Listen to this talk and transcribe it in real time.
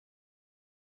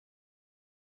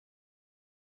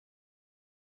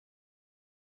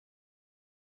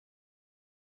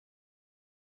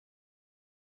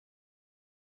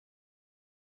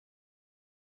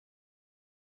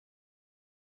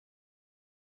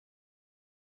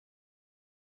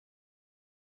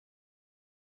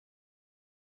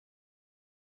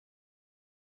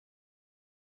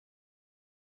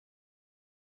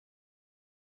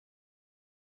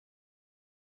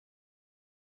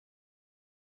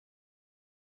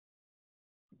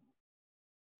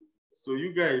So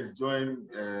you guys join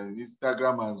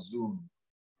Instagram and Zoom.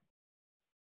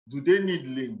 Do they need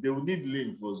link? They will need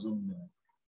link for Zoom now.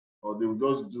 Or they will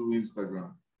just do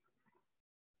Instagram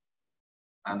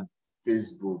and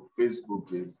Facebook.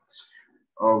 Facebook is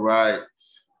all right.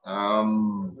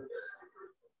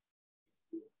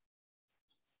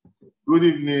 Good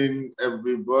evening,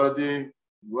 everybody.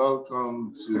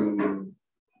 Welcome to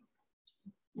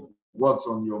What's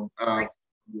on Your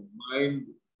Mind.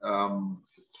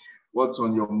 What's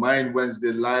on Your Mind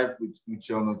Wednesday Live with Uche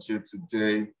Onoche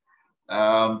today.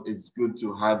 It's good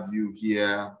to have you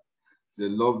here. It's a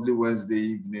lovely Wednesday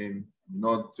evening.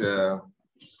 We're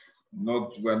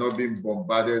not being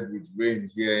bombarded with rain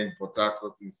here in Port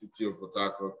Harcourt, in the city of Port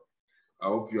Harcourt. I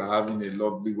hope you're having a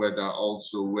lovely weather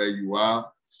also where you are.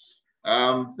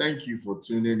 Thank you for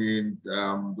tuning in.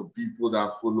 The people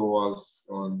that follow us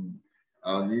on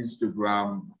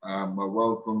Instagram, I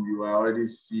welcome you. I already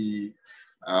see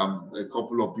a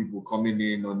couple of people coming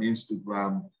in on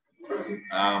Instagram,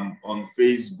 on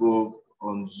Facebook,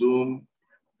 on Zoom,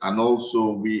 and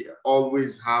also we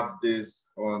always have this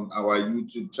on our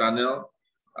YouTube channel.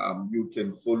 You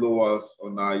can follow us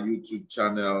on our YouTube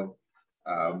channel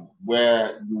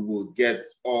where you will get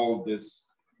all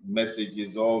these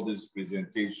messages, all this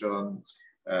presentation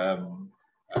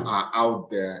are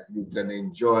out there. You can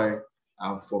enjoy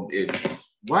from it.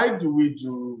 Why do we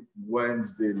do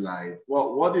Wednesday Live?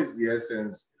 Well, what is the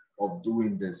essence of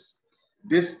doing this?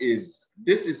 This is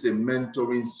a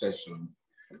mentoring session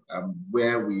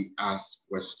where we ask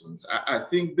questions. I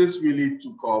think this really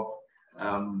took off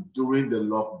during the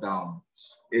lockdown.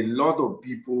 A lot of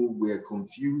people were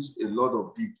confused. A lot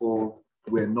of people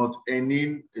were not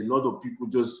earning. A lot of people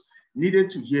just needed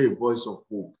to hear a voice of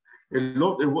hope. A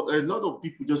lot of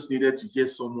people just needed to hear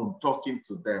someone talking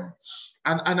to them.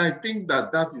 And I think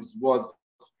that is what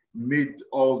made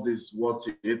all this worth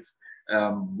it,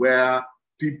 where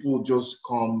people just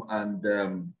come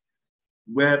and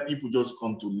where people just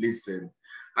come to listen.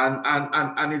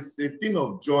 And it's a thing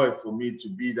of joy for me to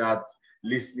be that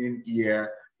listening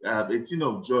ear, a thing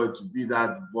of joy to be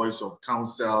that voice of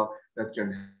counsel that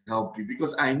can help you,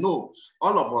 because I know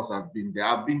all of us have been there.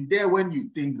 I've been there when you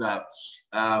think that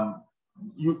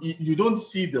you don't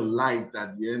see the light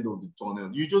at the end of the tunnel.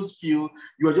 You just feel,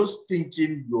 you're just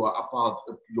thinking you're about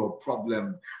your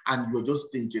problem, and you're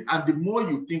just thinking. And the more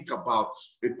you think about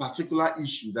a particular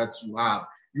issue that you have,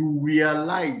 you will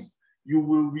realize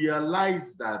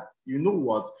that, you know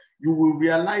what? You will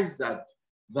realize that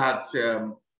that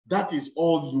is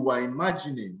all you are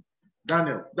imagining.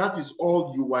 Daniel, that is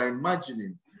all you are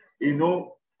imagining. You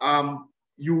know,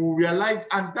 you will realize,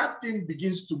 and that thing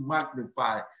begins to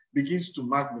magnify.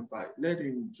 Let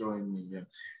him join me here.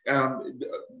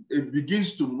 It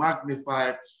begins to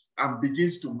magnify and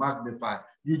begins to magnify.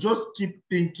 You just keep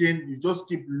thinking, you just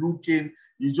keep looking,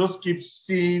 you just keep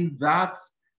seeing that.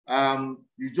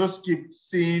 You just keep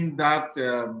seeing that.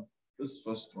 This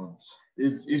first one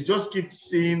is just keep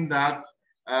seeing that.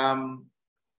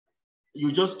 You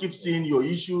just keep seeing your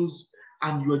issues,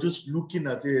 and you're just looking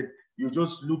at it. You're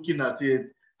just looking at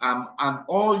it, and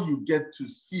all you get to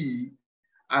see.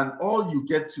 And all you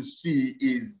get to see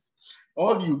is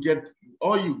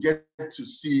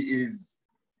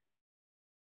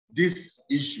these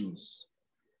issues,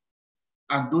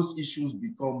 and those issues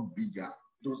become bigger.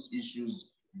 Those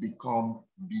issues become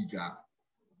bigger,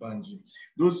 Banji.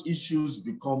 Those issues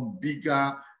become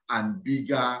bigger and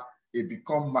bigger. They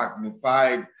become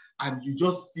magnified, and you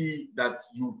just see that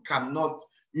you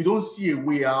don't see a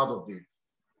way out of it.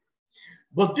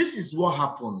 But this is what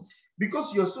happens.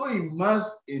 Because you're so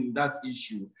immersed in that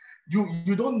issue,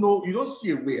 you don't know, you don't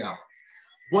see a way out.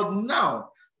 But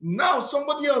now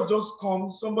somebody else just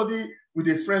comes, somebody with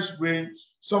a fresh brain,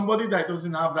 somebody that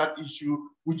doesn't have that issue,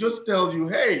 will just tell you,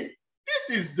 hey,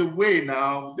 this is the way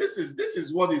now. This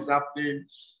is what is happening.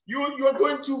 You're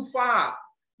going too far.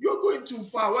 You're going too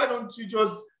far. Why don't you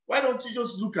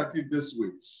just look at it this way?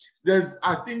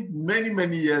 I think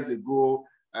many years ago,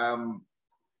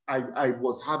 I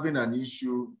was having an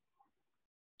issue.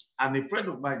 And a friend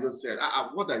of mine just said,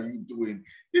 what are you doing?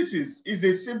 This is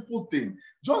a simple thing.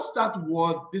 Just that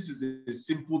word, this is a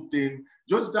simple thing.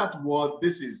 Just that word,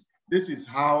 this is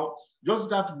how, just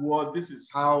that word, this is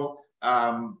how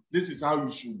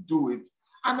you should do it.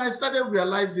 And I started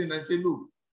realizing, I said, look,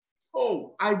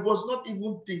 I was not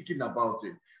even thinking about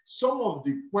it. Some of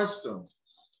the questions,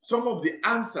 some of the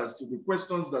answers to the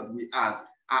questions that we ask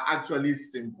are actually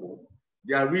simple.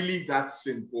 They are really that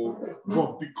simple,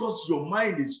 but because your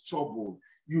mind is troubled,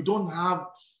 you don't have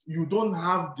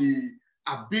the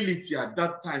ability at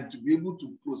that time to be able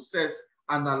to process,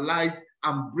 analyze,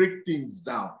 and break things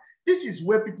down. This is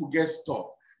where people get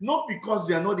stuck. Not because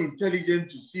they are not intelligent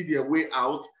to see their way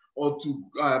out or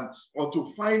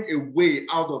to find a way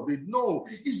out of it. No,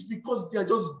 it's because they are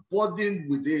just burdened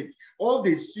with it. All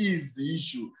they see is the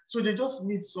issue. So they just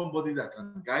need somebody that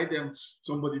can guide them,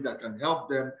 somebody that can help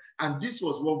them. And this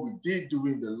was what we did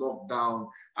during the lockdown.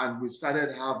 And we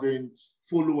started having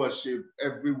followership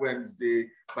every Wednesday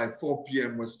by 4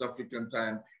 p.m. West African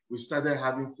time. We started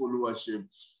having followership.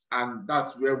 And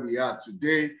that's where we are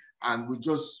today. And we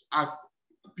just ask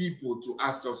people to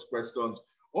ask us questions.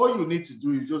 All you need to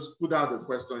do is just put out the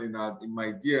question in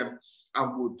my DM,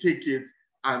 and we'll take it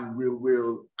and we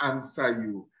will answer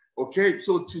you. Okay,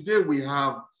 so today we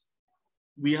have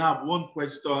one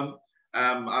question,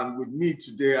 and with me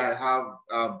today I have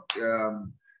a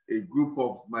group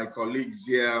of my colleagues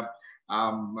here,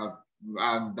 and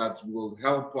that will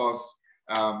help us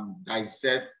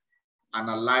dissect,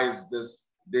 analyze this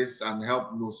and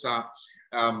help Nosa.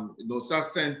 Nosa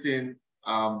sent in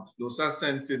a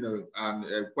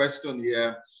question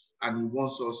here, and he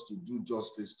wants us to do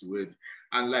justice to it.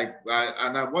 And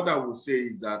what I will say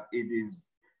is that it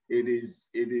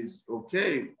is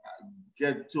okay.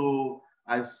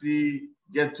 I see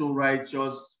Ghetto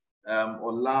Righteous,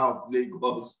 Ola of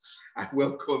Lagos. I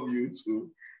welcome you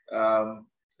to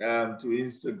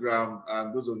Instagram,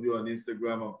 and those of you on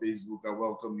Instagram and Facebook, I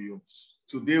welcome you.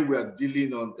 Today we are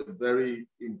dealing on a very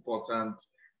important.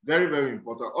 Very, very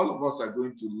important. All of us are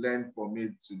going to learn from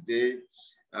it today.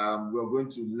 We're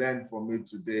going to learn from it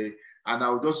today. And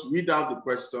I'll just read out the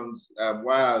questions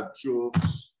while I throw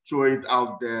it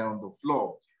out there on the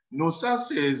floor. Nosa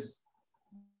says,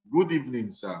 good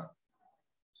evening, sir.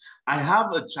 I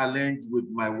have a challenge with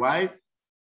my wife.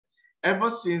 Ever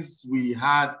since we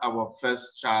had our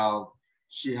first child,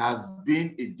 she has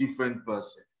been a different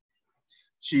person.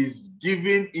 She's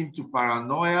given into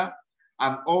paranoia,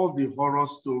 and all the horror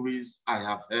stories I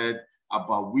have heard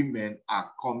about women are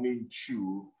coming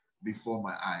true before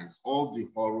my eyes. All the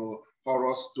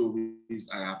horror stories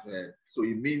I have heard. So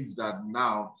it means that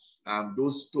now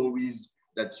those stories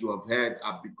that you have heard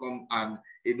have become, and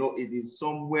it is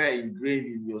somewhere ingrained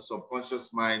in your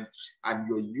subconscious mind, and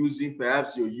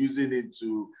perhaps you're using it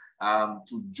to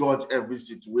judge every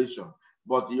situation.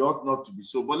 But it ought not to be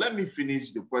so. But let me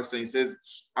finish the question. It says,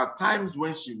 at times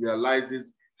when she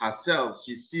realizes herself,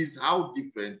 she sees how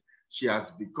different she has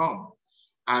become,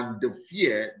 and the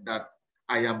fear that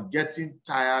I am getting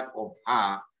tired of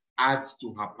her adds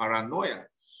to her paranoia.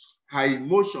 Her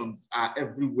emotions are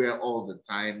everywhere all the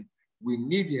time. We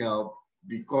need help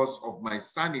because of my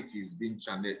sanity is being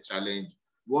challenged.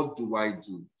 What do I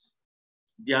do?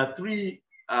 There are three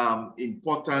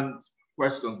important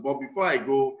questions, but before I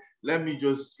go, let me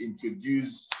just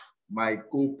introduce my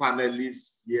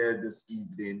co-panelists here this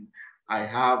evening. I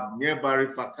have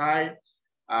Nyebari Fakai.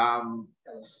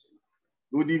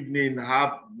 Good evening.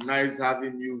 Nice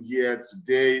having you here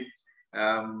today.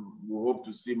 We hope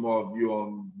to see more of you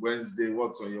on Wednesday.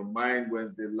 What's on your mind?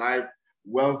 Wednesday Live.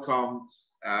 Welcome.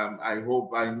 I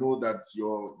know that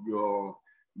your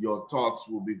thoughts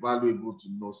will be valuable to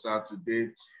Nosa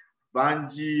today.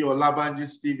 Olabanji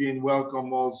Stephen,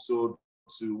 welcome also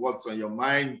to What's on Your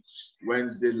Mind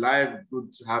Wednesday Live.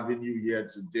 Good having you here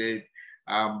today.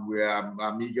 I'm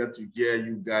eager to hear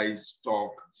you guys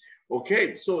talk.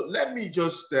 Okay, so let me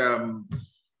just,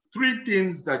 three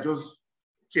things that just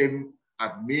came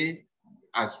at me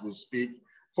as we speak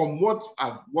from what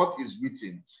is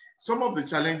written. Some of the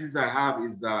challenges I have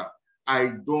is that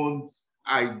I don't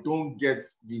get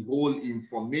the whole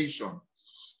information.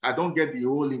 I don't get the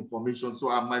whole information, so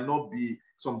I might not be,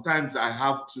 sometimes I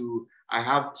have to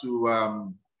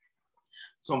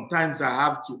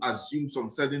assume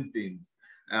some certain things.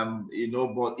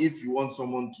 But if you want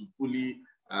someone to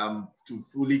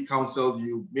fully counsel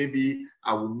you, maybe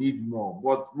I will need more.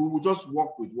 But we will just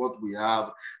work with what we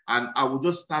have, and I will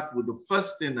just start with the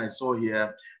first thing I saw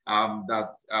here.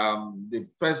 The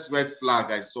first red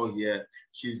flag I saw here.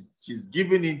 She's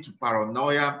given into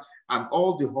paranoia, and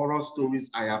all the horror stories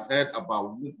I have heard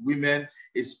about women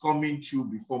is coming true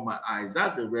before my eyes.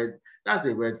 That's a red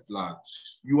flag.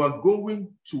 You are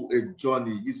going to a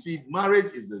journey. You see,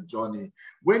 marriage is a journey.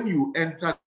 When you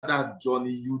enter that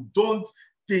journey, you don't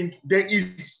think there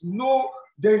is no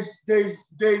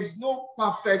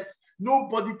perfect.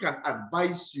 Nobody can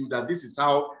advise you that this is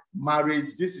how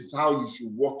marriage, this is how you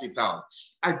should work it out.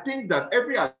 I think that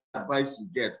every advice you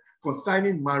get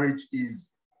concerning marriage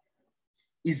is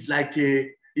like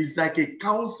a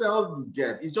counsel you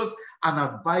get. It's just an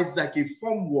advice, like a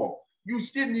framework. You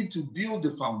still need to build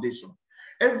the foundation.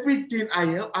 Everything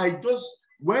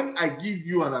when I give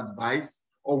you an advice,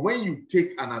 or when you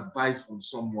take an advice from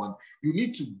someone, you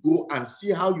need to go and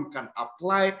see how you can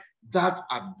apply that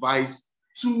advice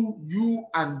to you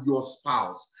and your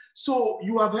spouse. So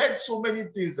you have heard so many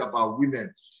things about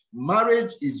women.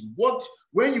 Marriage is what,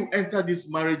 when you enter this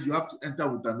marriage, you have to enter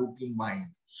with an open mind.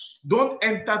 Don't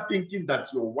enter thinking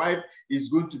that your wife is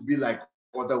going to be like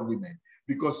other women,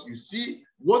 because you see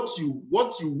what you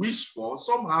wish for.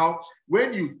 Somehow,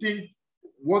 when you think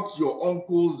what your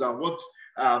uncles and what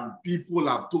people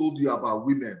have told you about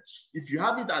women, if you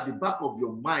have it at the back of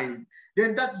your mind,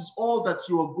 then that is all that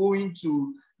you are going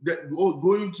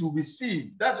to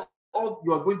receive. That's all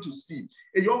you are going to see.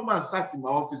 A young man sat in my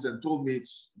office and told me,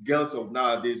 girls of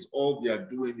nowadays, all they are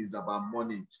doing is about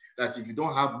money. That if you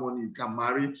don't have money, you can't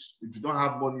marry. If you don't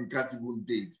have money, you can't even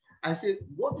date. I said,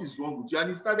 what is wrong with you?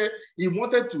 And he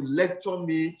wanted to lecture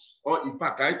me, or in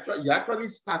fact, he actually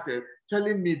started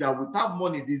telling me that without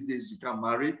money these days, you can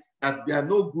marry, that there are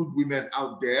no good women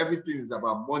out there. Everything is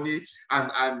about money. And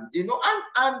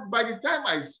by the time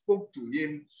I spoke to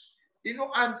him,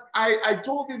 and I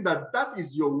told him that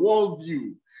is your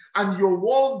worldview, and your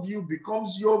worldview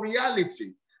becomes your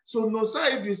reality. So no, sir,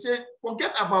 if you say,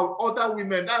 forget about other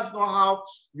women, that's not how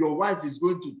your wife is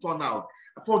going to turn out.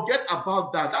 Forget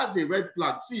about that. That's a red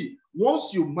flag. See,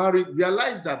 once you marry,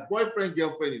 realize that boyfriend,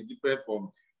 girlfriend is different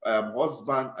from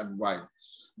husband and wife.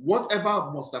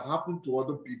 Whatever must have happened to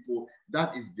other people,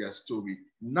 that is their story.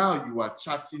 Now you are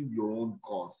charting your own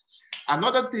course.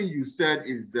 Another thing you said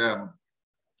is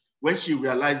when she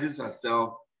realizes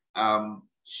herself,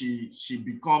 she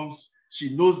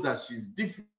knows that she's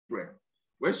different.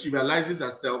 When she realizes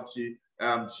herself, she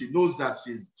knows that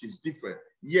she's different.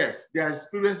 Yes, there are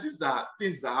experiences,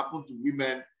 things that happen to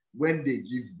women when they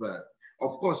give birth.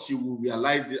 Of course, she will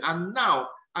realize it. And now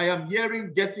I am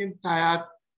hearing getting tired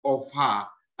of her.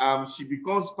 She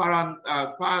becomes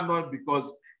paranoid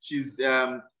because she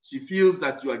feels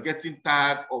that you are getting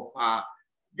tired of her.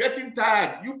 Getting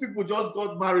tired. You people just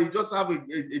got married, just have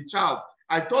a child.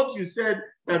 I thought you said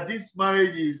that this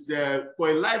marriage is for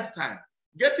a lifetime.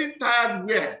 Getting tired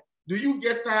where? Do you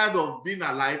get tired of being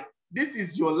alive? This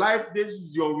is your life. This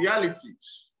is your reality.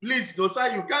 Please, no,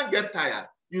 sir, you can't get tired.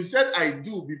 You said I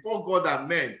do before God and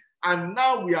men. And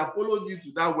now we have followed you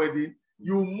to that wedding.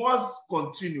 You must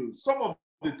continue. Some of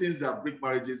the things that break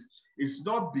marriages is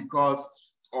not because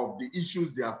of the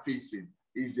issues they are facing.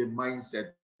 It's a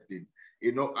mindset thing.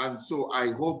 And so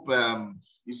I hope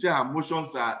you say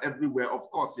emotions are everywhere.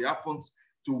 Of course, it happens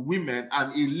to women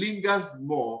and it lingers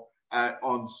more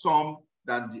on some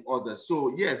than the others.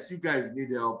 So yes, you guys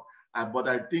need help, but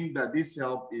I think that this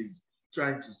help is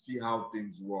trying to see how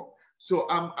things work. So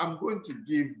I'm going to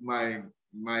give my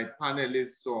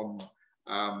panelists some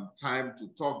time to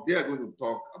talk. They are going to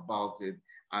talk about it,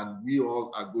 and we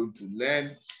all are going to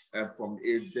learn from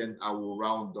it. Then I will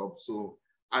round up. So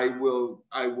I will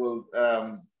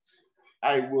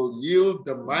yield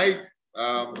the mic,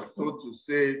 so to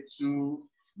say, to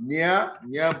Nia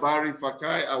Barry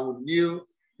Fakai. I will yield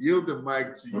the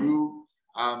mic to you,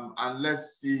 and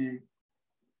let's see,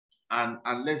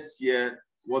 and let's hear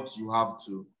what you have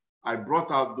to. I brought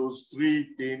out those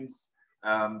three things.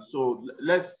 So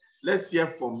let's hear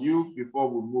from you before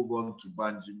we move on to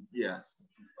Banji. Yes.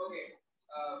 Okay.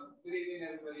 Good evening,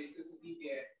 everybody. It's good to be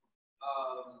here.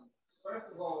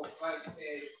 First of all, like I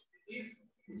said, if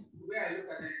the way I look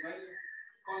at it, when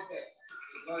context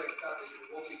is not established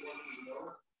with what we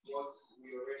know, what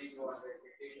we already know as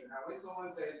expectation. Now, when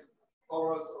someone says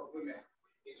horrors of women,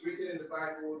 it's written in the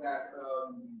Bible that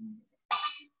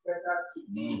it's better to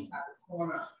be at the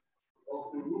corner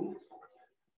of the roof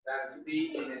than to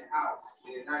be in a house,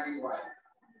 in a nagging wife.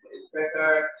 It's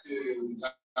better to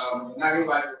nagging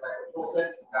wife is like a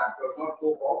faucet that does not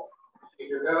go off. If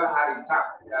you've ever had a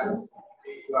tap that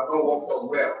you have not worked on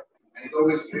well and it's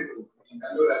always dripping, you can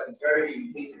know that it's very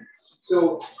irritating.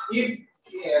 So if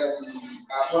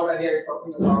our brother here is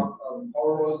talking about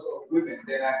horrors of women,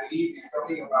 then I believe he's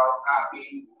talking about her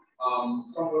being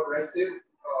somewhat restive,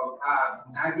 her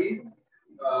nagging,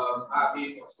 her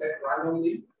being upset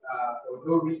randomly for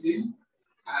no reason,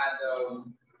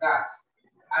 and that.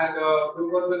 And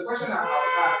the question I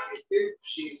would ask is if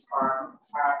she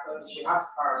has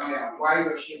paranoia, why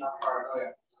does she have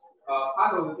paranoia?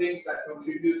 Part of the things that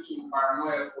contribute to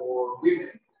paranoia for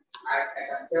women, I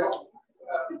can tell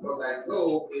because I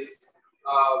know is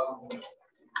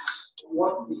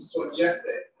what is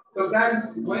suggested.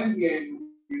 Sometimes when we're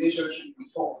in relationship, we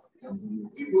talk,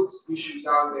 we put issues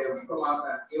out there, we come out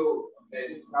and say, oh,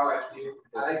 this is how I feel.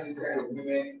 I like this kind of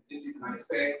women. This is my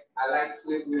spec. I like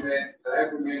slave women. I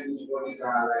like women whose bodies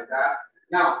are like that.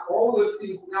 Now, all those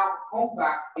things now come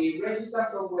back, they register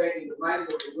somewhere in the minds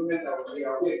of the women that we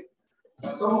are with.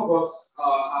 Some of us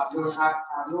have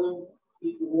known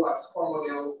people who are small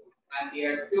models and they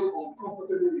are still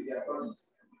uncomfortable with their bodies.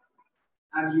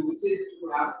 And you would say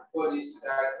people have bodies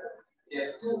that they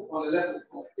are still on a level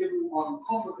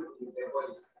uncomfortable with their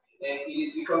bodies. And it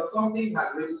is because something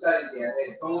has registered in their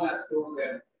head, someone has told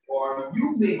them, or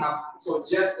you may have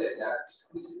suggested that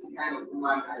this is the kind of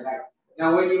woman I like.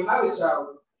 Now, when you have a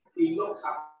child, a lot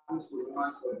happens to a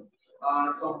woman's body.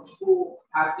 Some people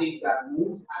have things that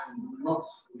move and do not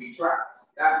retract.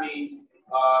 That means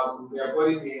their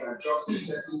body may adjust a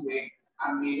certain way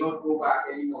and may not go back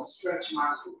anymore. Stretch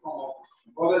marks will come up.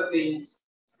 Other things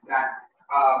that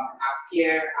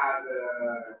appear as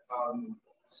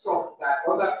stuff that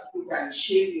other people can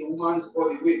shape a woman's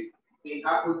body with may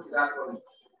happen to that body.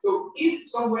 So if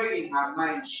somewhere in her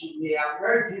mind she may have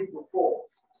heard you before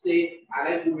say, I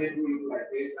like women who look like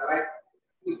this, I like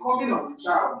the coming of the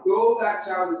child, though that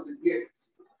child is a gift,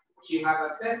 she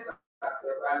has assessed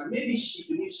herself and maybe she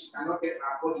believes she cannot get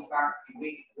her body back the way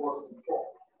it was before.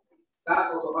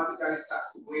 That automatically starts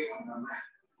to weigh on her mind.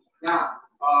 Now,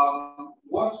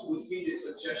 what would be the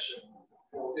suggestion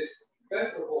for this?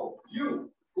 First of all,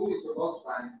 you, who is the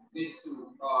husband, needs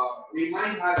to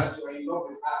remind her that you are in love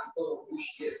with her because of who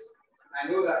she is. I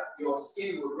know that your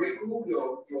skin will wrinkle,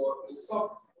 the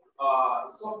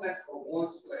softness of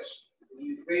one's flesh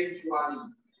will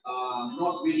eventually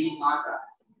not really matter.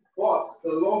 But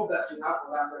the love that you have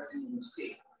for that person will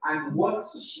stay. And what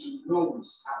she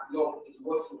knows as love is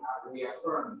what you have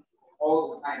reaffirmed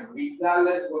all the time,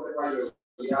 regardless whatever your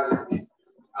reality is.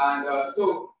 And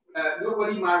so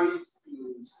nobody marries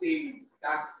to stay with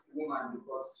that woman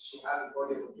because she has a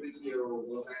body of a 20-year-old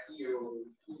or 19-year-old,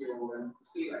 50-year-old, and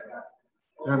stay like that.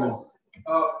 Of course,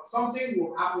 something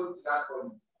will happen to that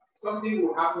body. Something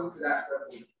will happen to that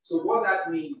person. So what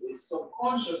that means is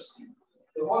subconsciously,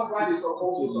 the husband is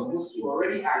also supposed to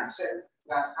already accept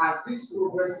that as this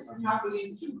progress is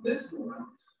happening to this woman,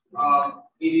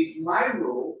 it is my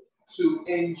role to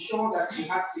ensure that she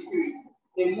has security,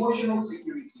 emotional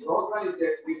security. The husband is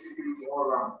there to give security all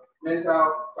around,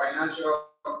 mental, financial,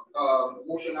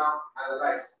 emotional, and the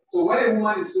likes. So when a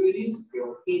woman is feeling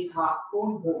insecure in her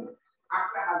own home,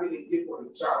 after having a gift for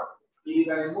the child, it is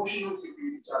an emotional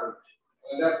security challenge.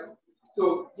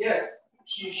 So yes,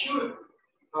 she should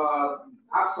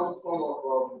have some form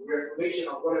of reformation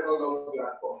of whatever love you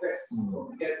have professed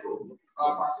from the get-go.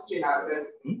 Pastor Chin has said,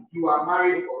 you are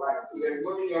married for life. So there is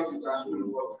nothing else you can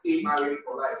do but stay married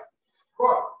for life.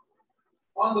 But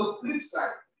on the flip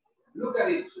side, look at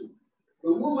it too.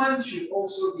 The woman should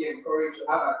also be encouraged to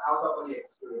have an outer body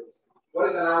experience. What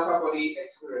is an outer body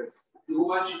experience? The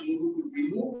woman should be able to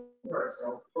remove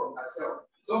herself from herself.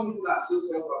 Some people are so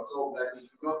self-absorbed that they do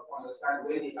not understand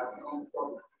where they have become the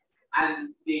problem.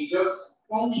 And they just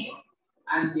function.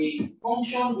 And they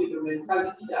function with the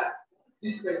mentality that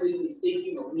this person is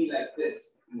thinking of me like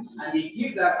this. And they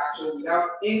give that action without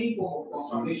any form of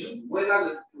confirmation, whether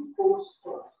the proposed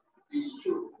thought is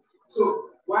true. So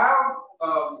while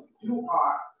you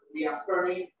are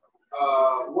reaffirming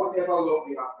whatever love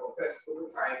you have professed over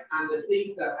time and the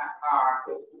things that are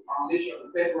the foundation,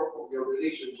 the bedrock of your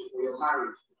relationship or your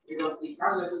marriage, because it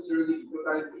can't necessarily be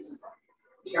totally physical.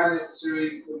 It can't necessarily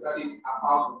be totally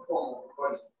about the form of the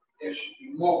body. There should be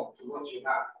more to what you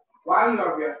have. While you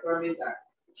are reaffirming that,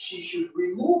 she should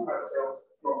remove herself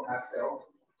from herself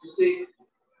to say,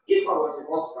 if I was a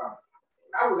husband,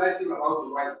 how would I feel about the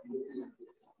wife looking like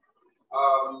this?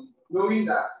 Knowing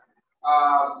that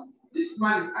this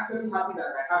man is actually happy that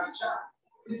I have a child.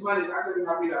 This man is actually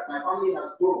happy that my family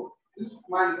has grown. This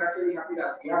man is actually happy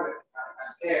that we have an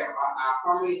heir.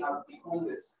 Our family has become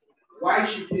this. Why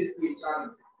should this be a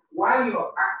challenge? Why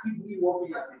you're actively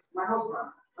working at it? My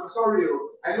husband, I'm sorry,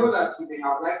 I know that you may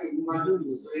have like a woman to be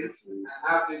straight and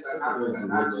have this and have this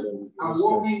and have this. I'm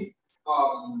working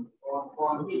on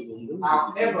it.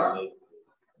 However,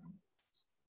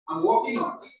 I'm working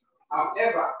on it.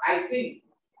 However, I think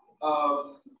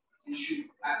you should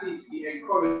at least be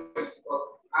encouraged because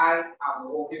I am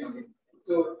working on it.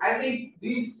 So I think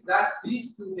these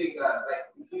two things are like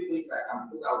the few things I can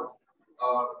put out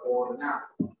for now.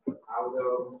 I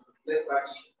will let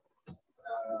Bachi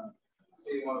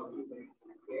say one or two things.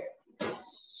 Yeah.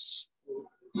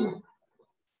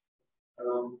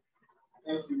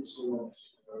 Thank you so much.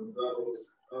 That was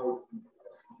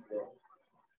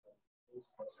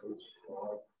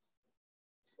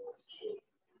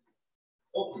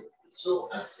okay, so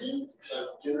I think that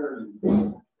generally,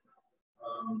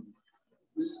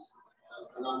 this,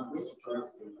 and I'm going to try to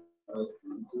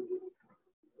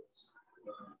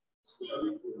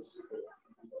especially for the sake of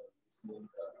listening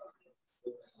that not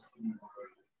necessarily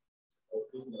married, or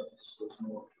think that this was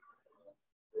not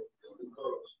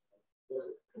because what's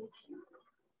it to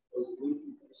because the way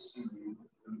people see you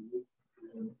and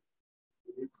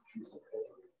the way to choose a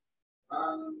couple.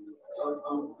 And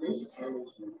I'm going to try not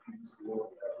to repeat what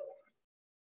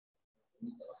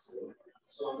Mika said.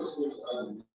 So I'm just going to add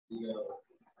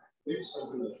maybe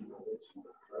something that you know to.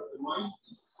 The mind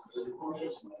is there's a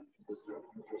conscious mind, there's a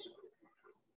conscious mind.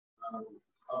 And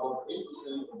about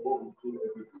 8% of what we do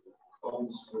every day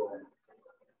comes from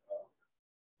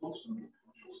the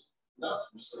conscious. That's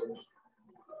research.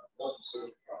 That's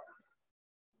research practice.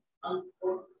 And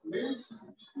for many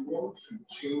times we want to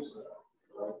change that,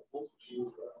 right? We want to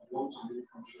change that. We want to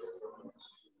make conscious efforts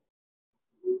to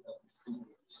the way that we see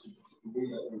things, to the way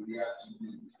that we react to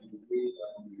things, to the way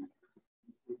that we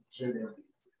generally.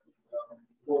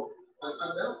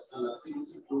 And that's an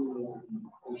activity going on in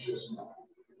the conscious mind,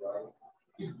 right?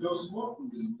 It does not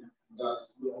mean that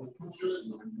your unconscious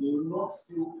mind will not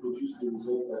still produce the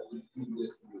result that it did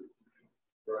yesterday,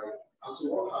 right? And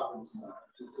so what happens now?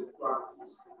 It's a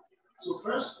practice. So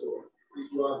first of all,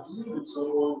 if you are dealing with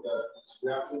someone that is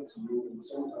reacting to you in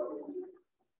some type of way,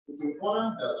 it's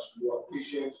important that you are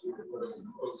patient with the person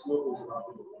because it's not going to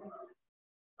happen overnight.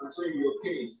 And so in your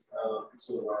case,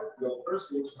 so right, you're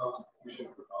first going to have to be patient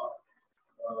with her.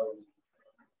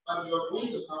 And you're going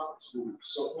to have to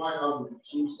supply her with the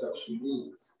tools that she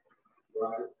needs,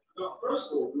 right? Now,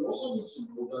 first of all, you also need to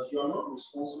know that you are not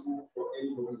responsible for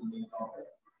anybody's mental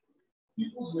health.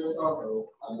 People's mental health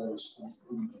are your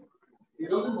responsibility. It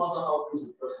doesn't matter how close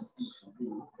the person is to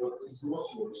you, but it's not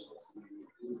your responsibility.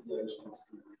 It is their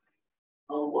responsibility.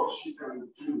 And what she can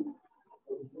do,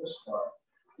 for the most part,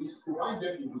 is provide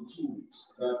them with the tools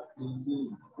that they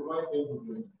need, provide them with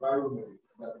the environment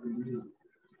that they need,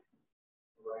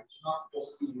 right? To have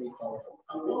positive mental health.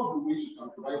 And one of the ways you can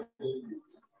provide them with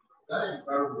that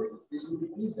environment is with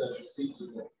the things that you say to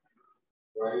them,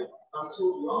 right? And so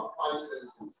you have 5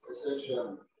 senses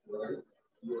essentially, right?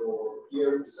 Your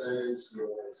hearing sense,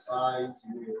 your sight,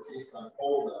 your taste, and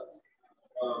all that.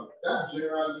 That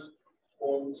generally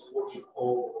forms what you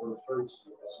call or refer to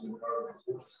as your environment,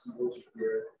 what you see, what you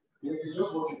hear. It's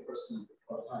just what you perceive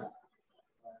over time.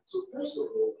 So first of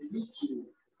all, you need to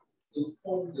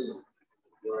inform them,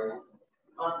 right?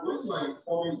 And when you are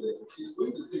informing them, it's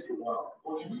going to take a while,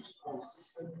 but you need to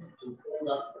consistently inform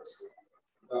that person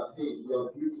that, hey, you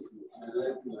are beautiful, and I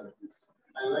like you like this.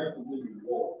 I like the way you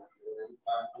walk.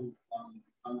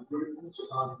 I'm grateful to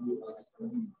have you as a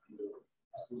colleague,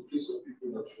 as in the case of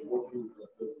people that you're working with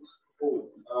at office.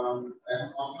 I'm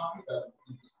happy that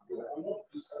you did this together. I'm not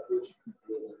pleased that you're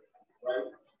together, right?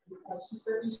 You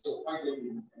consistently supply them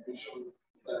with information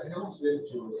that helps them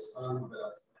to understand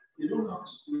that they don't have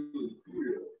to feel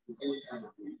inferior in any kind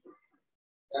of way.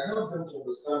 That helps them to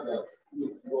understand that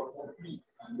you are complete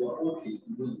and you are okay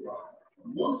the way you are.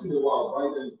 Once in a while, buy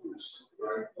them books,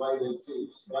 right? Buy them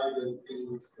tips, buy them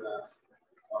things that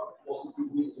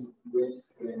positively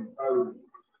influence their environment,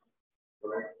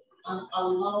 right? And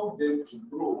allow them to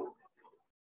grow.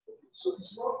 So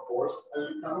it's not forced,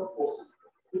 and you cannot force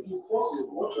it. If you force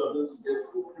it, what you are going to get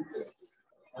is a pretense,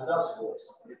 and that's worse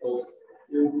because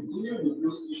they will be dealing with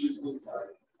those issues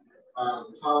inside and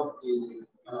have an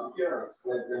appearance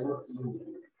like they're not dealing with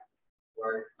it,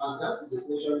 right? And that is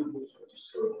essentially going to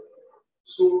destroy them.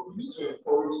 So you need to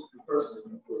encourage the person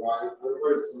to provide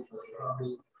whatever it is that you're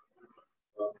having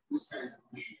this kind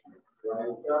of issue,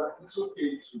 right? That it's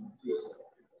okay to be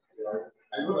yourself, right?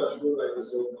 I know that you don't like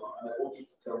yourself now, and I want you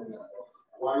to tell me about it.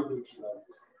 Why don't you like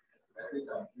this? I think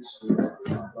I'm this way,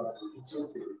 but it's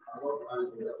okay. I'm not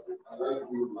angry at it. I like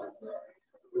you like that.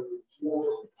 But if you want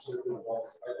us to do something about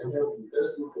it, I can help you.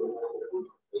 Let's go for a walk.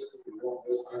 Let's go for a walk.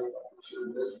 Let's hang out. Let's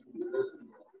do this. Let's do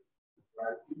that.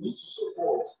 Right? You need to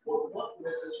support, but not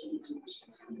necessarily take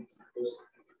responsibility. Because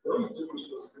when you take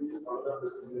responsibility for another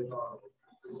person's mental health,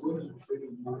 it is going to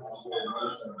train you as well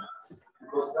emotionally.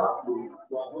 Because that way,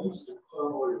 you are going to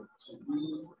become to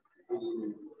be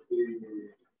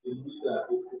a leader,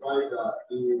 a provider,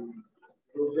 you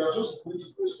are just going to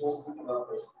be responsible for that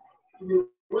person. In a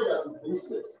way that is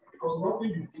baseless, because nothing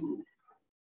you do,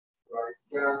 right,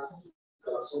 guarantees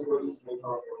that somebody's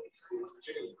mental health is going to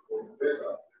change or be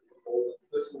better, or the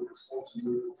person will respond to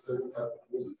you in certain type of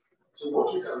ways. So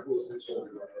what you can do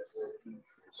essentially, like I said, is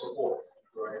support,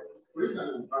 right? Create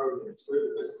an environment where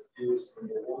the person feels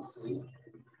number one safe,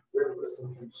 where the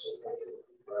person feels supported,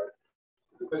 right?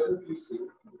 The person feels safe,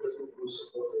 the person feels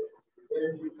supported,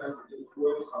 then you can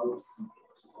influence how you see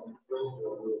things, influence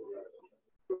their way of life,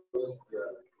 influence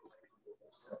their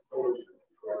psychology,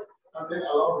 right? And then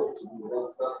allow them to do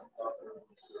that's the last thing I want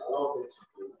to say. Allow them to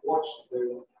do watch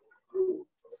them grow.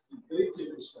 If they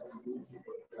take responsibility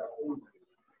for their own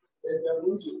life, then they're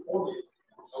going to own it.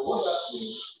 And what that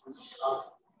means is at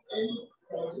any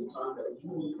point in time that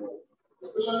you need help,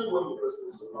 especially when the person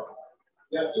is around,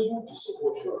 they are able to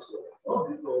support you as well.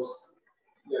 Not because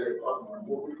they are a partner,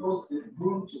 but because they've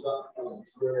grown to that point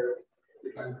where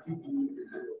they can give you the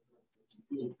kind of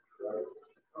thing, right?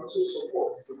 And so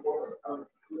support is important. And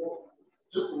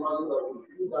just imagine that we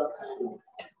do that kind of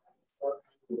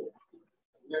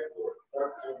network,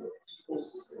 that kind of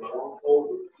ecosystem around all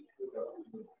the people that we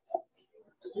know.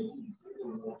 I think we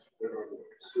really much better.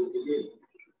 So again,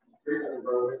 create an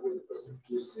environment where the person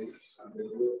feels safe and then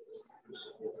where the person feels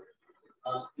supported.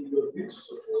 And in your bid to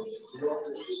support, you not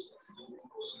take responsibility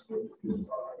for security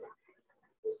environment.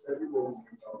 Because everybody's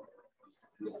mental health is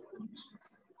their own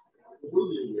responsibility. The way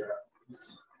they react is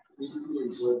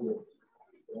basically absorbing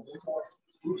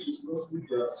which is mostly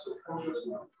their subconscious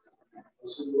mind. And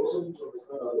so you also need to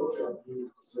understand that what you are doing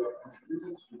is you are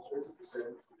contributing to the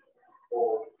 20%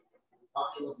 of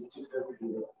actions you take every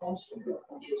day that comes from your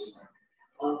conscious mind.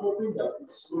 I'm hoping that it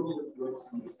slowly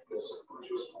influences your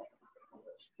subconscious mind and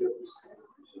that you get this kind of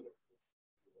behavior.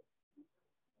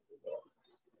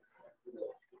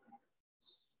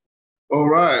 All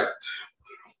right.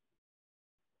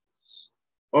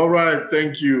 All right.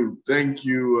 Thank you. Thank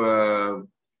you,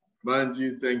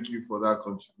 Manji. Thank you for that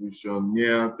contribution.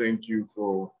 Nia, thank you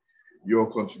for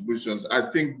your contributions.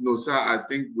 I think, Nosa, I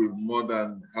think we've more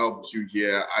than helped you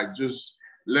here.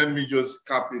 Let me just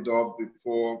cap it off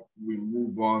before we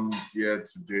move on here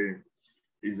today.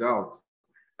 Is out.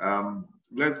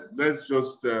 Let's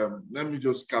just let me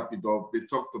just cap it off. They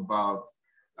talked about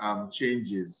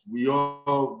changes. We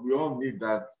all need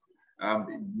that.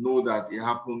 Know that it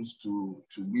happens to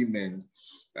women.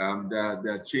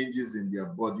 There are changes in their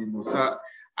body. So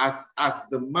as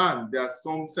the man, there are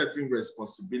some certain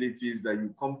responsibilities that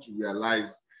you come to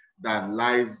realize that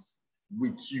lies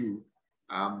with you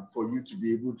for you to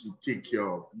be able to take care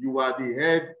of. You are the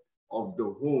head of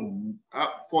the home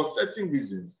for certain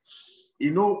reasons.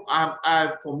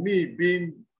 For me,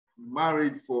 being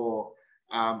married for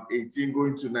 18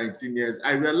 going to 19 years,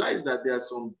 I realized that there are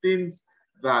some things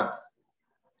that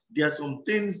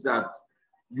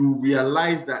you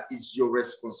realize that it's your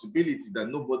responsibility that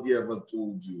nobody ever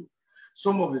told you.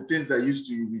 Some of the things that used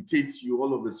to irritate you,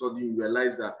 all of a sudden you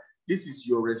realize that this is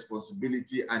your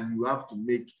responsibility and you have to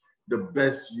make the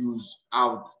best use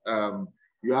out.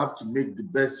 You have to make the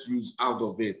best use out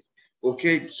of it.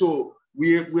 Okay, so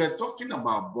we are talking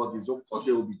about bodies. Of course,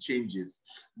 there will be changes,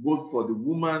 both for the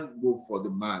woman, both for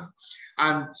the man.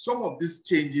 And some of these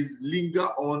changes linger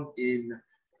on in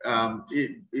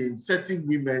certain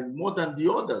women more than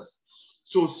the others.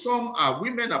 So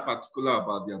women are particular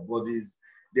about their bodies.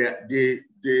 They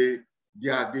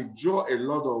draw a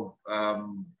lot of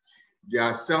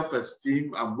their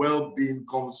self-esteem and well-being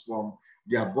comes from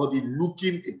their body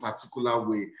looking a particular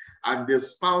way. And the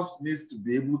spouse needs to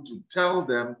be able to tell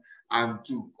them and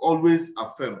to always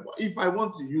affirm. If I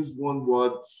want to use one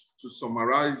word to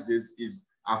summarize this, is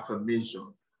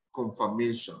affirmation,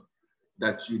 confirmation.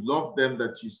 That you love them,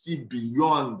 that you see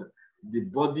beyond the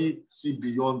body, see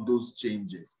beyond those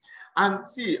changes. And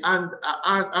see, when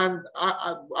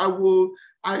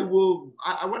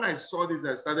I saw this,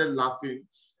 I started laughing.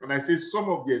 And I say some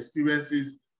of the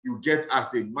experiences you get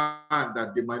as a man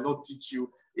that they might not teach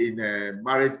you in a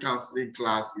marriage counseling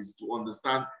class is to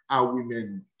understand how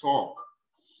women talk.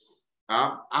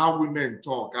 How women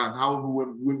talk and how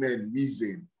women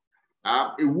reason.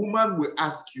 A woman will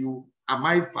ask you, am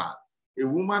I fat? A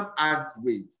woman adds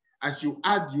weight, and she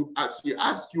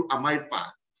asks you, am I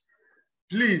fat?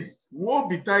 Please, woe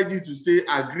betide you to say,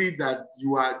 agree that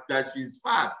she's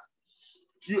fat.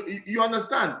 You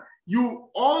understand?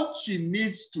 All she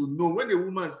needs to know when a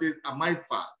woman says, am I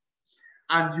fat?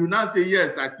 And you now say,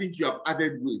 yes, I think you have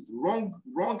added weight.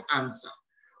 Wrong answer.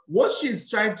 What she's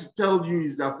trying to tell you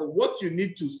is that for what you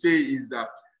need to say is that,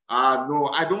 no,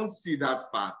 I don't see that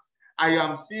fat. I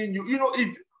am seeing you.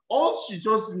 All she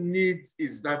just needs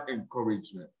is that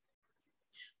encouragement.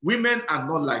 Women are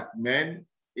not like men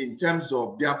in terms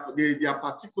of they are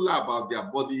particular about their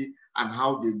body and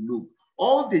how they look.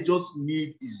 All they just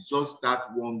need is just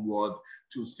that one word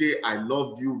to say, I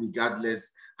love you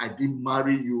regardless. I didn't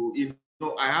marry you.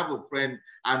 I have a friend,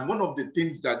 and one of the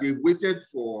things that they waited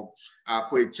for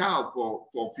a child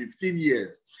for 15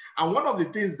 years. And one of the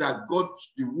things that got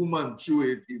the woman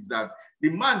through it is that the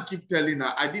man keep telling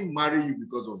her, I didn't marry you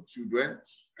because of children.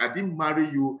 I didn't marry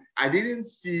you. I didn't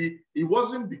see, it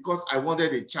wasn't because I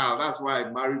wanted a child. That's why I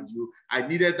married you. I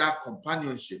needed that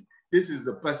companionship. This is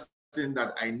the person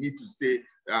that I need to stay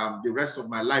the rest of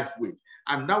my life with.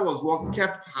 And that was what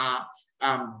kept her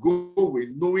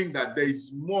going, knowing that there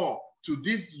is more to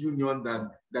this union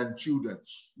than children.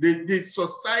 The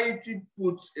society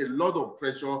puts a lot of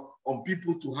pressure on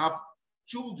people to have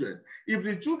children. If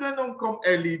the children don't come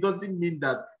early, it doesn't mean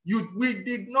that we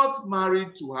did not marry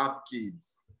to have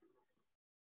kids.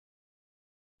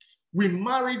 We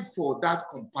married for that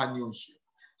companionship.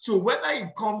 So whether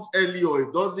it comes early or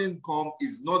it doesn't come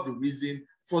is not the reason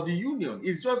for the union.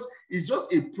 It's just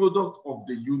a product of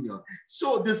the union.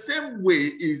 So the same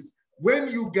way is when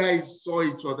you guys saw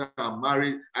each other and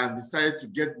married and decided to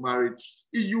get married,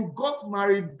 you got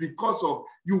married because of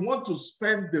you want to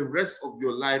spend the rest of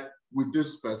your life with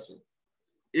this person.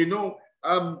 You know,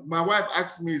 my wife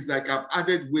asked me, it's like, I've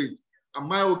added weight.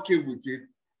 Am I okay with it?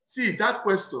 See, that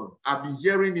question, I've been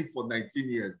hearing it for 19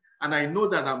 years. And I know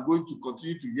that I'm going to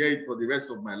continue to hear it for the rest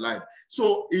of my life.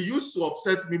 So it used to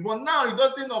upset me, but now it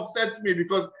doesn't upset me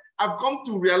because I've come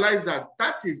to realize that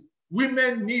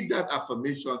women need that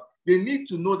affirmation. They need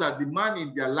to know that the man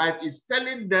in their life is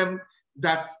telling them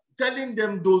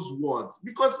those words.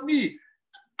 Because me,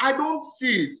 I don't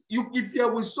see it. If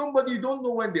you're with somebody, you don't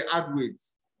know when they add weight,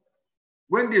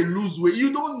 when they lose weight.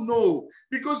 You don't know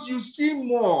because you see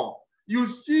more. You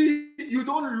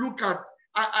don't look at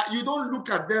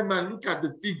them and look at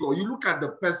the figure. You look at the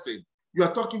person. You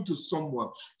are talking to someone.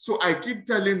 So I keep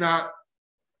telling her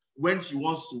when she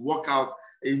wants to work out,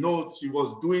 you know, she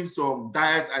was doing some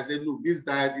diet. I said, look, this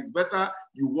diet is better.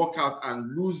 You work out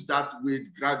and lose that weight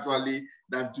gradually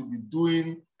than to be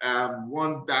doing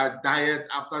one diet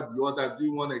after the other,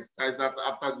 doing one exercise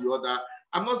after the other.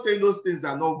 I'm not saying those things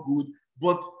are not good,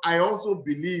 but I also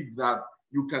believe that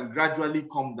you can gradually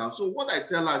come down. So what I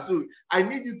tell her, so I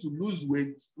need you to lose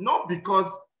weight, not because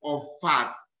of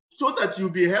fat, so that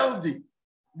you'll be healthy.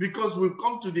 Because we've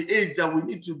come to the age that we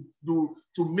need to do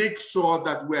to make sure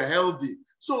that we're healthy.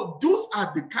 So those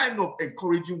are the kind of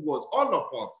encouraging words. All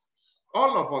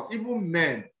of us, even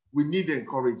men, we need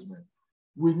encouragement.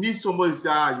 We need somebody to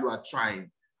say, you are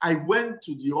trying. I went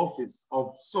to the office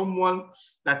of someone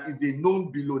that is a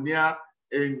known billionaire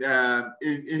in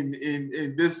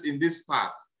this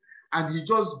part, and he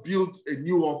just built a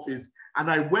new office,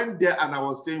 and I went there and I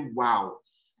was saying, wow,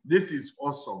 this is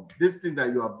awesome. This thing that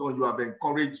you have done, you have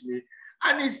encouraged me.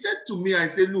 And he said to me, I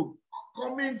said, look,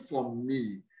 coming from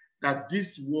me, that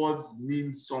these words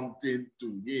mean something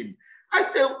to him. I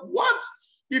said, what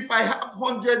if I have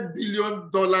 $100 billion,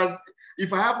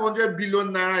 if I have 100 billion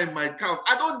naira in my account?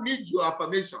 I don't need your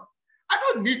affirmation. I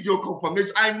don't need your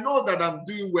confirmation. I know that I'm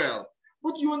doing well.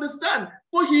 But you understand?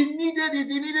 But he needed it.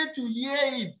 He needed to hear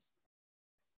it.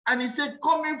 And he said,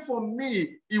 coming from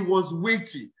me, it was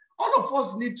weighty. All of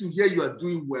us need to hear you are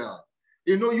doing well.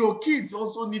 You know, your kids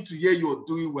also need to hear you're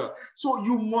doing well. So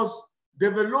you must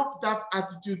develop that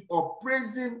attitude of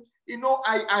praising. You know,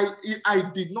 I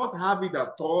did not have it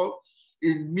at all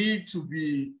in me to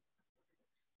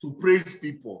praise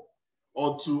people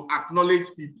or to acknowledge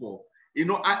people. You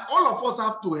know, all of us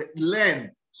have to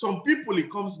learn. Some people,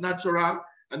 it comes naturally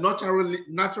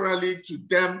to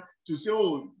them to say,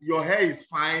 oh, your hair is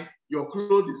fine, your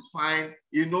clothes is fine.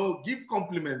 You know, give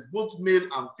compliments, both male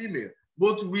and female,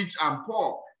 both rich and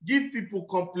poor. Give people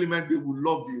compliments, they will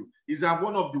love you. Is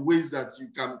one of the ways that you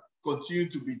can continue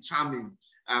to be charming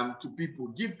to people.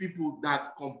 Give people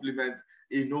that compliment,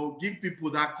 you know, give people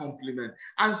that compliment.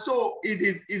 And so it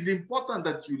is important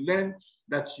that you learn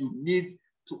that you need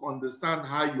to understand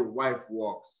how your wife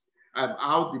works.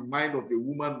 How the mind of a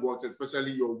woman works,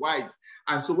 especially your wife.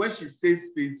 And so when she says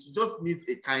things, she just needs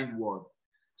a kind word.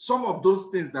 Some of those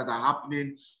things that are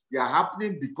happening, they are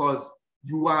happening because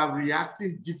you are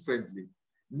reacting differently.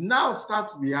 Now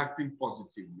start reacting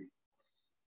positively.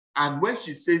 And when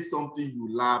she says something you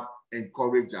laugh,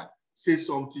 encourage her. Say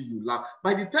something you laugh.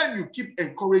 By the time you keep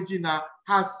encouraging her,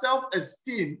 her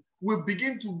self-esteem will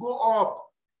begin to go up.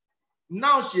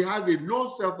 Now she has a low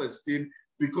self-esteem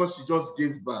because she just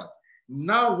gave birth.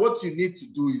 Now what you need to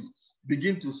do is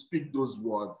begin to speak those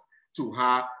words to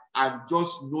her and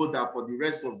just know that for the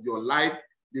rest of your life,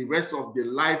 the rest of the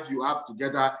life you have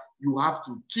together, you have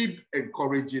to keep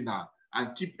encouraging her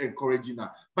and keep encouraging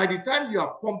her. By the time you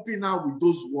are pumping her with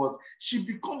those words, she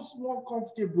becomes more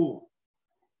comfortable.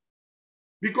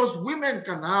 Because women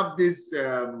can have this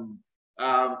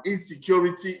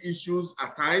insecurity issues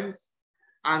at times.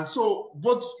 And so,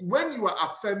 but when you are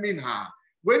affirming her,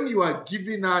 when you are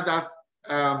giving her that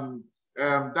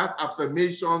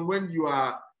affirmation, when you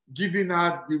are giving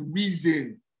her the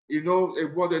reason, you know,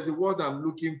 there's a word I'm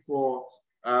looking for,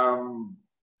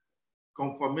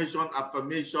 confirmation,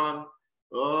 affirmation,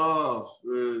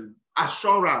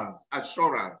 assurance.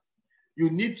 You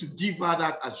need to give her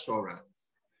that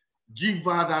assurance give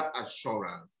her that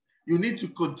assurance. You need to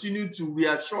continue to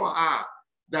reassure her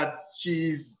that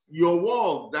she's your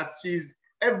world, that she's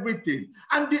everything.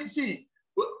 And see,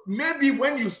 maybe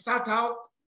when you start out,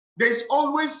 there's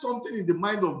always something in the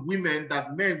mind of women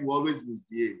that men will always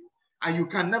misbehave, and you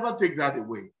can never take that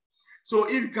away. So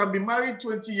if you can be married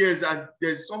 20 years and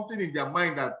there's something in their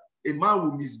mind that a man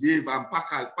will misbehave and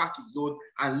pack his load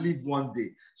and leave one day.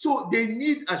 So they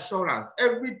need assurance.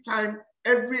 Every time,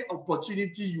 every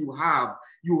opportunity you have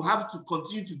to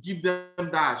continue to give them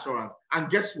that assurance.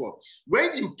 And guess what?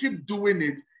 When you keep doing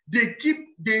it,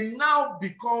 they now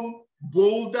become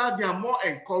bolder, they are more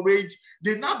encouraged,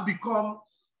 they now become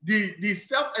the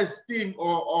self-esteem,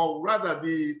 or rather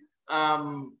the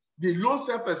low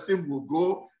self-esteem will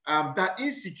go, that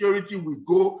insecurity will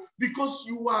go, because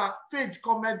faith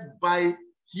cometh by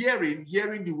hearing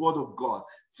the word of God.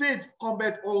 Faith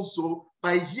cometh also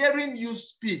by hearing you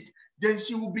speak. Then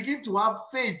she will begin to have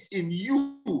faith in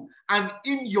you and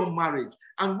in your marriage.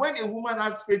 And when a woman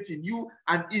has faith in you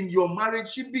and in your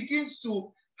marriage,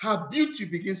 her beauty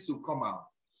begins to come out.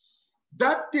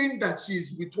 That thing that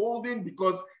she's withholding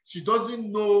because she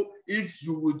doesn't know if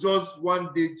you will just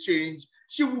one day change,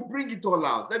 she will bring it all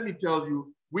out. Let me tell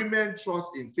you, women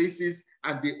trust in faces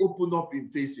and they open up in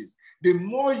faces. The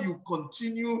more you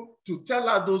continue to tell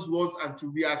her those words and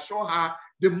to reassure her,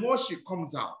 the more she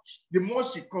comes out. The more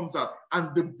she comes out,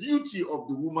 and the beauty of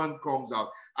the woman comes out.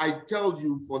 I tell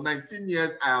you, for 19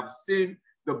 years, I have seen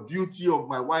the beauty of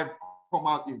my wife come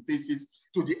out in faces,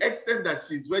 to the extent that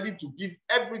she's ready to give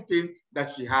everything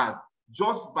that she has,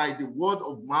 just by the word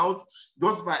of mouth,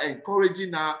 just by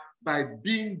encouraging her, by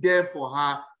being there for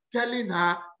her, telling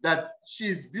her that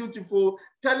she's beautiful,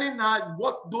 telling her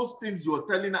what those things you're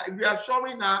telling her,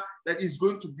 reassuring her that it's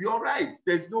going to be all right.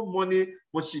 There's no money,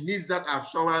 but she needs that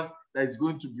assurance that it's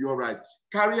going to be all right.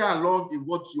 Carry her along in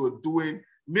what you're doing.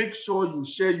 Make sure you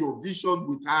share your vision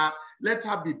with her. Let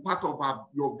her be part of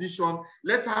your vision.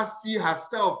 Let her see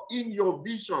herself in your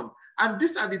vision. And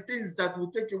these are the things that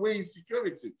will take away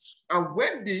insecurity. And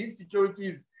when the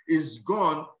insecurity is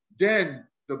gone, then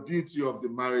the beauty of the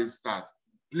marriage starts.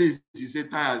 Please, you say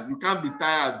tired. You can't be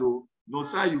tired though. No,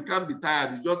 sir, you can't be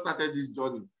tired. You just started this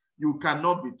journey. You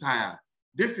cannot be tired.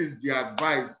 This is the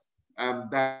advice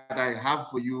that I have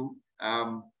for you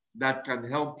that can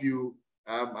help you.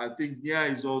 I think Nia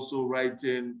is also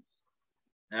writing.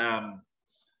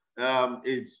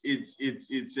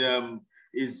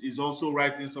 Is also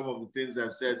writing some of the things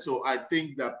I've said. So I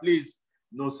think that, please,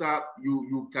 Nosa,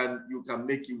 you can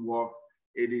make it work.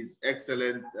 It is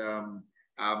excellent.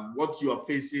 What you are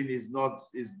facing is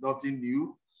nothing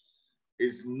new.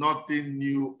 It's nothing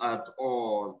new at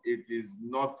all. It is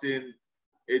nothing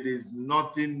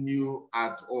new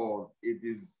at all. It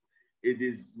is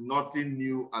nothing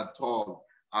new at all.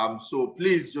 So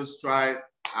please just try,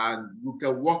 and you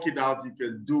can work it out. You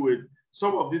can do it.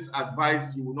 Some of this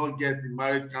advice you will not get in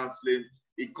marriage counseling.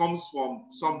 It comes from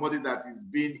somebody that is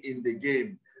been in the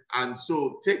game. And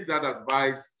so take that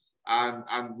advice and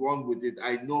run with it.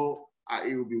 I know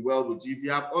it will be well with you. If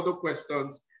you have other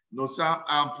questions, Nosa,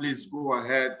 please go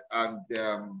ahead and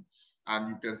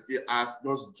you can still ask.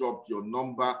 Just drop your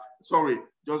number. Sorry,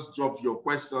 just drop your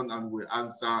question and we'll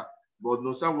answer. But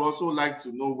Nosa, we also like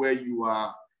to know where you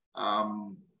are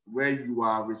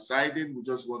residing. We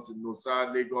just want to know,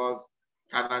 Nosa, Lagos,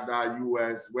 Canada,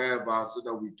 US, wherever, so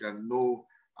that we can know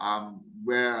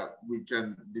where we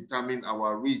can determine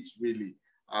our reach, really.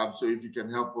 So if you can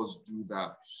help us do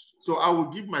that. So I will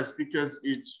give my speakers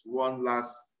each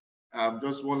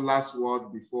just one last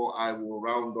word before I will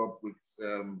round up with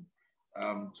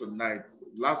tonight.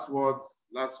 Last words,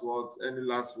 any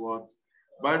last words?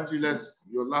 Banji,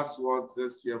 your last words,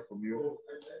 let's hear from you.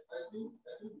 I think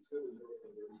you said a lot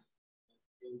already.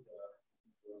 I think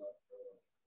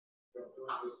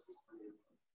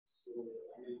so,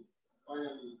 I mean,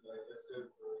 finally, like I said,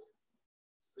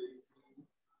 safety,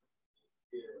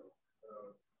 care.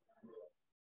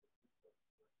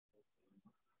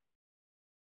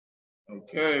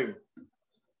 Okay.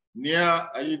 Nia,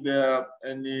 are you there?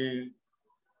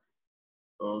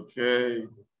 Okay.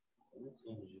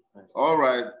 All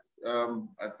right.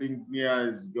 I think Nia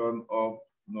is gone off.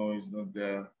 No, he's not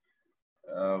there.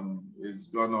 It's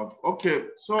gone off. Okay.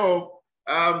 So,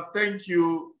 thank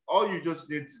you. All you just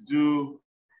need to do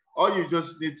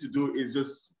is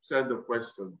just send a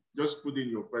question. Just put in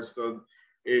your question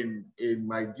in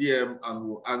my DM and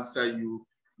we'll answer you.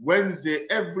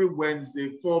 Every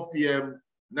Wednesday, 4 p.m.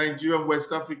 Nigerian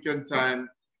West African time,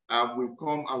 we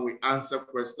come and we answer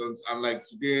questions. And like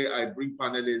today, I bring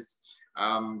panelists,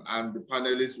 and the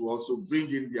panelists will also bring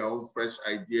in their own fresh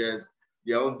ideas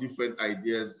their own different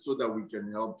ideas so that we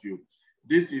can help you.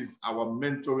 This is our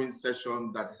mentoring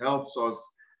session that helps us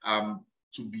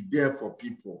to be there for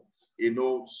people. You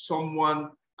know,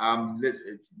 someone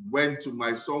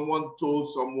someone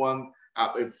told someone,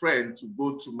 a friend, to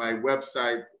go to my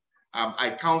website.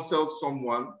 I counseled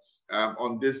someone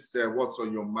on this, What's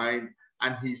on Your Mind,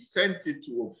 and he sent it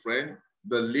to a friend,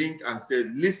 the link, and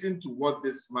said, listen to what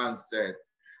this man said.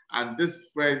 And this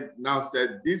friend now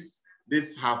said,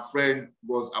 her friend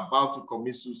was about to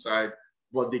commit suicide,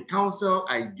 but the counsel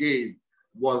I gave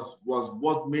was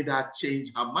what made her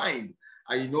change her mind.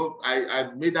 And, you know,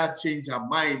 I made her change her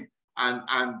mind,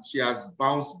 and she has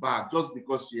bounced back just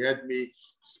because she heard me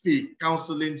speak,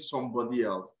 counseling somebody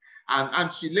else.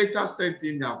 And she later sent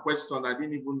in her question. I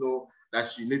didn't even know that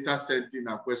she later sent in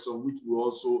her question, which we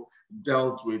also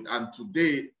dealt with. And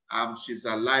today, she's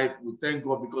alive. We thank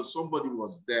God because somebody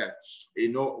was there.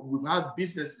 You know, we've had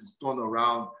businesses turn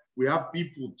around. We have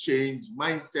people change,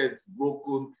 mindsets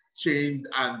broken, changed,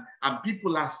 and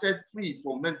people are set free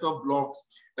from mental blocks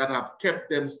that have kept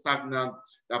them stagnant,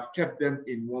 that have kept them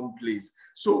in one place.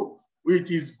 So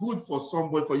it is good for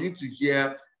somebody, for you to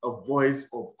hear a voice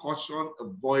of caution, a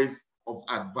voice of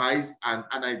advice. And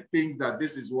I think that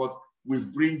this is what we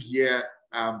bring here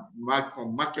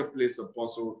from Marketplace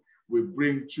Apostle. We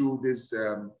bring through this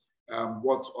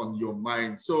What's on Your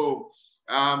Mind. So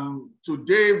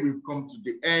today we've come to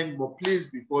the end, but please,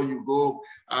 before you go,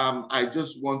 I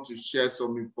just want to share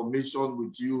some information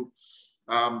with you.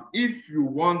 If you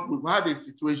want, we've had a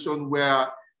situation where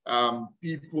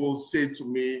people say to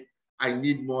me, I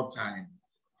need more time.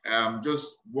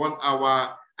 Just 1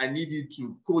 hour, I need you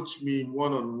to coach me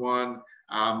one-on-one.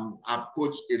 I've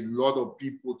coached a lot of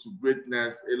people to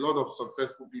greatness. A lot of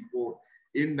successful people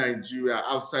in Nigeria,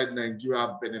 outside Nigeria,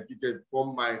 have benefited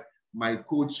from my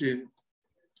coaching.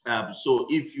 So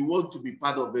if you want to be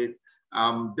part of it,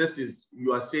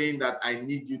 you are saying that I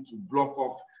need you to block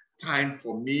off time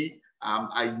for me.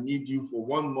 I need you for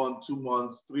 1 month, 2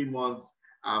 months, 3 months,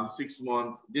 6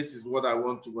 months. This is what I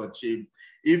want to achieve.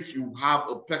 If you have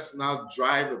a personal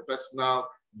drive, a personal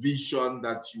vision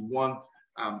that you want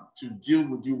to deal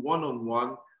with you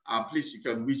one-on-one, please, you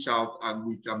can reach out and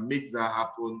we can make that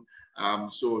happen.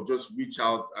 So just reach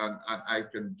out and I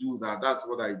can do that. That's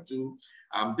what I do.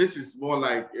 This is more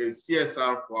like a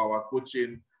CSR for our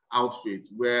coaching outfit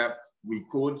where we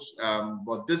coach.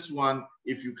 But this one,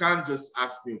 if you can't just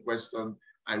ask me a question,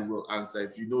 I will answer.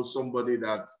 If you know somebody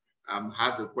that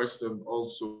has a question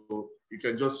also, you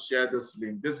can just share this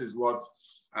link. This is what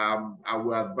I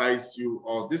will advise you,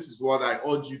 or this is what I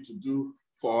urge you to do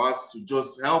for us, to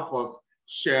just help us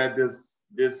share this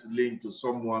link to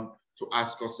someone to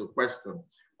ask us a question.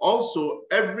 Also,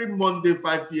 every Monday,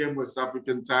 5 p.m. West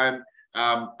African time,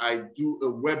 I do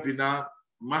a webinar.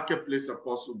 Marketplace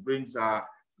Apostle brings the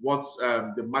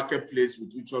marketplace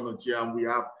with Uche Onochie, and we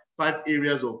have 5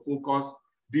 areas of focus: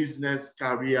 business,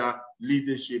 career,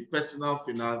 leadership, personal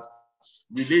finance,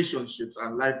 relationships,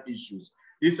 and life issues.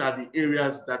 These are the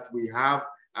areas that we have.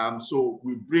 So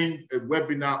we bring a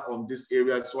webinar on this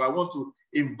area. So I want to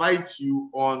invite you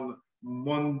on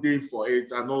Monday for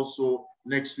it, and also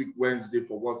next week, Wednesday,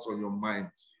 for What's on Your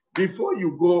Mind. Before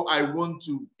you go, I want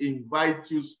to invite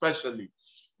you specially.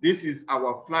 This is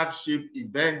our flagship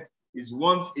event. It's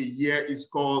once a year. It's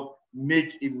called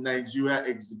Make in Nigeria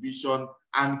Exhibition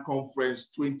and Conference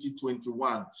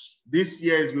 2021. This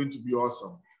year is going to be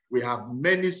awesome. We have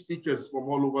many speakers from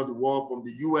all over the world, from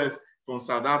the US, from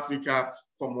South Africa,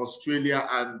 from Australia,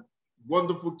 and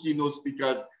wonderful keynote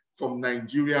speakers from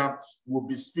Nigeria will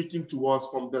be speaking to us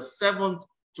from the 7th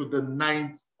to the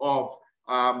 9th of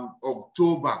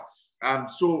October.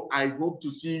 So I hope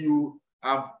to see you.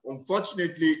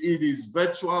 Unfortunately, it is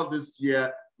virtual this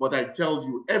year, but I tell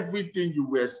you, everything you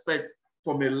will expect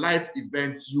from a live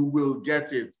event, you will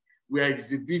get it. We are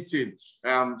exhibiting,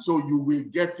 so you will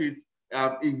get it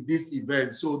in this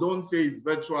event. So don't say it's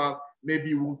virtual,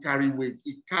 maybe it won't carry weight.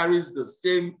 It carries the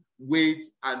same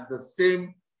weight and the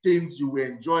same things you will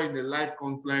enjoy in a live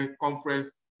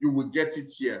conference, you will get it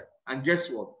here. And guess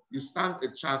what? You stand a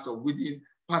chance of winning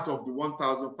part of the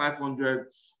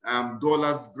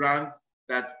 $1,500 grant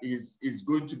that is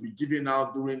going to be given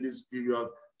out during this period.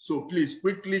 So please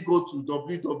quickly go to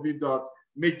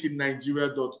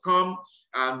www.makeinnigeria.com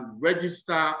and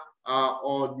register,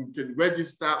 or you can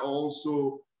register,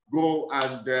 also go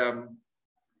and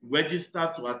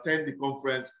register to attend the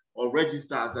conference or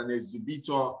register as an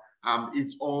exhibitor.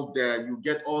 It's all there. You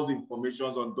get all the information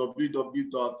on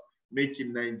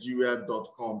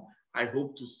www.makeinnigeria.com. I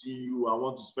hope to see you. I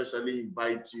want to specially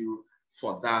invite you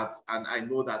for that. And I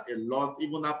know that a lot,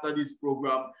 even after this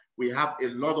program, we have a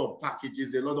lot of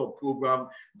packages, a lot of programs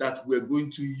that we're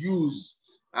going to use,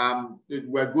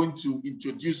 we're going to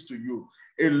introduce to you.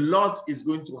 A lot is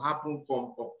going to happen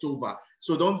from October.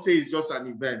 So don't say it's just an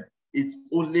event. It's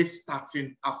only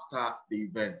starting after the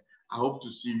event. I hope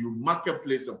to see you.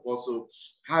 Marketplace Apostle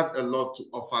has a lot to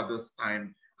offer this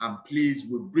time. And please,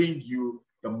 we bring you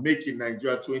the Make in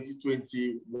Nigeria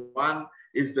 2021.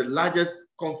 It's the largest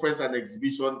conference and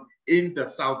exhibition in the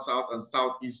South and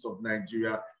Southeast of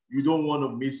Nigeria. You don't want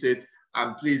to miss it.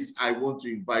 And please, I want to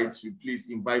invite you.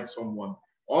 Please invite someone.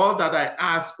 All that I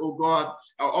ask, oh God,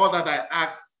 all that I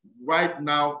ask right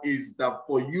now is that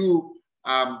for you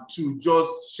to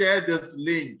just share this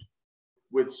link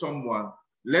with someone.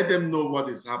 Let them know what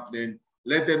is happening.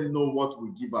 Let them know what we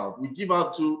give out. We give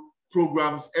out 2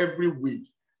 programs every week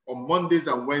on Mondays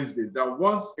and Wednesdays. And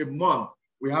once a month,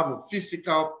 we have a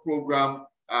physical program,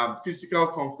 physical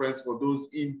conference for those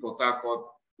in Port Harcourt.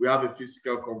 We have a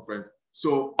physical conference.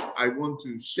 So I want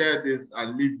to share this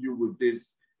and leave you with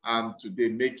this today,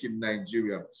 Make in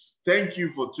Nigeria. Thank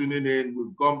you for tuning in.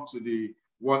 We've come to the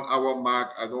 1 hour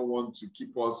mark. I don't want to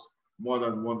keep us more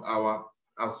than 1 hour.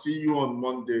 I'll see you on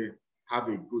Monday. Have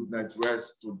a good night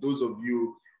rest. To those of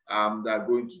you that are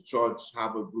going to church,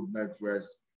 have a good night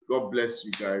rest. God bless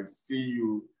you guys. See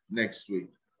you next week.